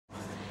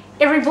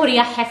Everybody,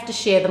 I have to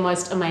share the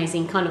most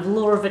amazing kind of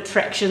law of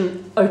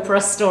attraction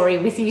Oprah story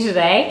with you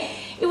today.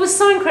 It was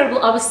so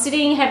incredible. I was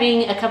sitting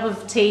having a cup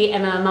of tea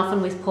and a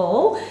muffin with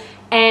Paul,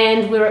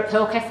 and we were at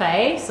Pearl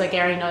Cafe, so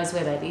Gary knows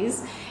where that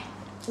is.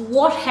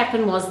 What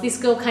happened was this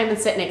girl came and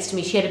sat next to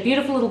me. She had a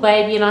beautiful little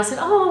baby, and I said,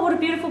 oh, what a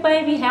beautiful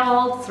baby.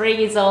 How old? 3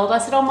 years old. I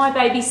said, oh, my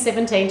baby's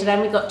 17 today,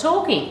 and we got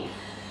talking.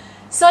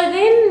 So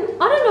then,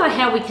 I don't know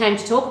how we came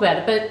to talk about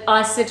it, but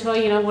I said to her,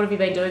 you know, what have you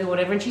been doing or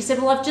whatever? And she said,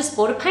 well, I've just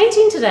bought a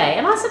painting today.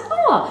 And I said,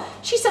 oh.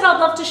 She said, I'd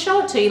love to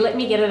show it to you. Let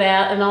me get it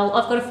out, and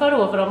I've got a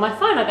photo of it on my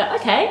phone. I go,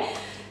 okay.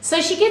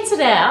 So she gets it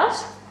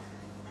out.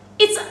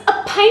 It's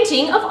a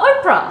painting of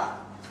Oprah.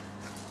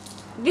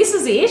 This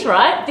is it,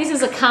 right? This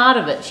is a card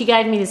of it. She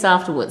gave me this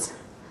afterwards.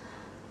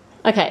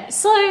 Okay,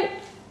 so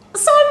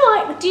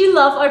I'm like, do you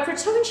love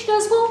Oprah too? And she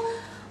goes, well,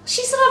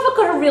 she said, I've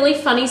got a really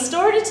funny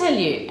story to tell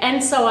you.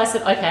 And so I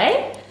said,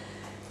 okay.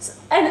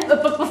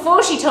 But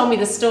before she told me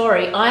the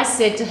story, I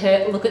said to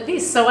her, look at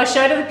this. So I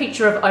showed her the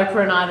picture of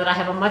Oprah and I that I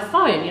have on my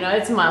phone. You know,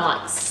 it's my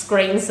like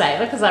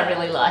screensaver because I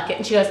really like it.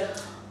 And she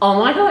goes, oh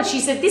my God. She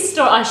said, this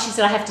story, she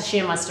said, I have to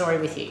share my story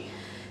with you.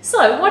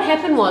 So what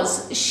happened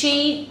was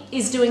she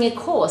is doing a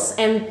course,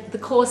 and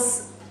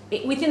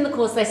within the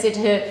course they said to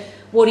her,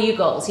 what are your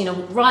goals? You know,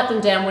 write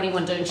them down, what do you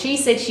want to do? And she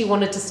said she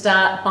wanted to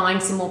start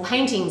buying some more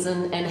paintings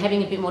and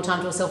having a bit more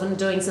time to herself and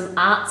doing some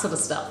art sort of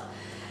stuff.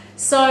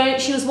 So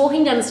she was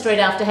walking down the street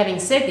after having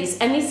said this,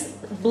 and this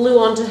blew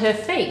onto her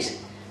feet.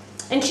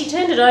 And she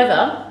turned it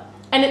over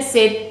and it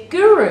said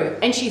Guru.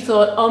 And she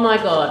thought, oh my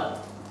God,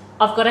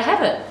 I've got to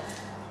have it.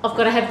 I've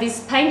got to have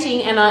this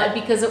painting, and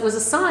because it was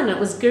a sign, it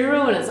was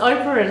Guru and it's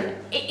Oprah, and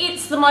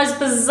it's the most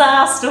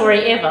bizarre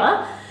story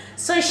ever.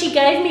 So she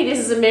gave me this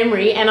as a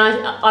memory, and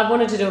I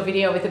wanted to do a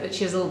video with it, but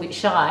she was a little bit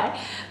shy.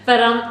 But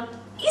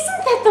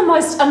isn't that the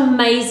most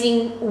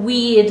amazing,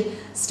 weird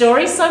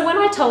story? So when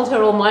I told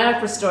her all my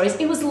Oprah stories,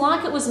 it was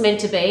like it was meant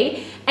to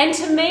be. And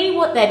to me,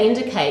 what that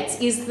indicates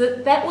is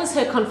that that was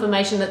her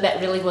confirmation that that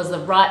really was the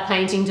right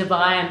painting to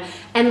buy,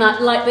 and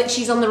that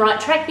she's on the right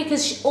track,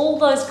 because all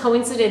those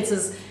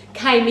coincidences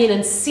came in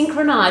and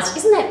synchronized.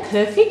 Isn't that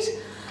perfect?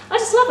 I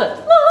just love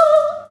it.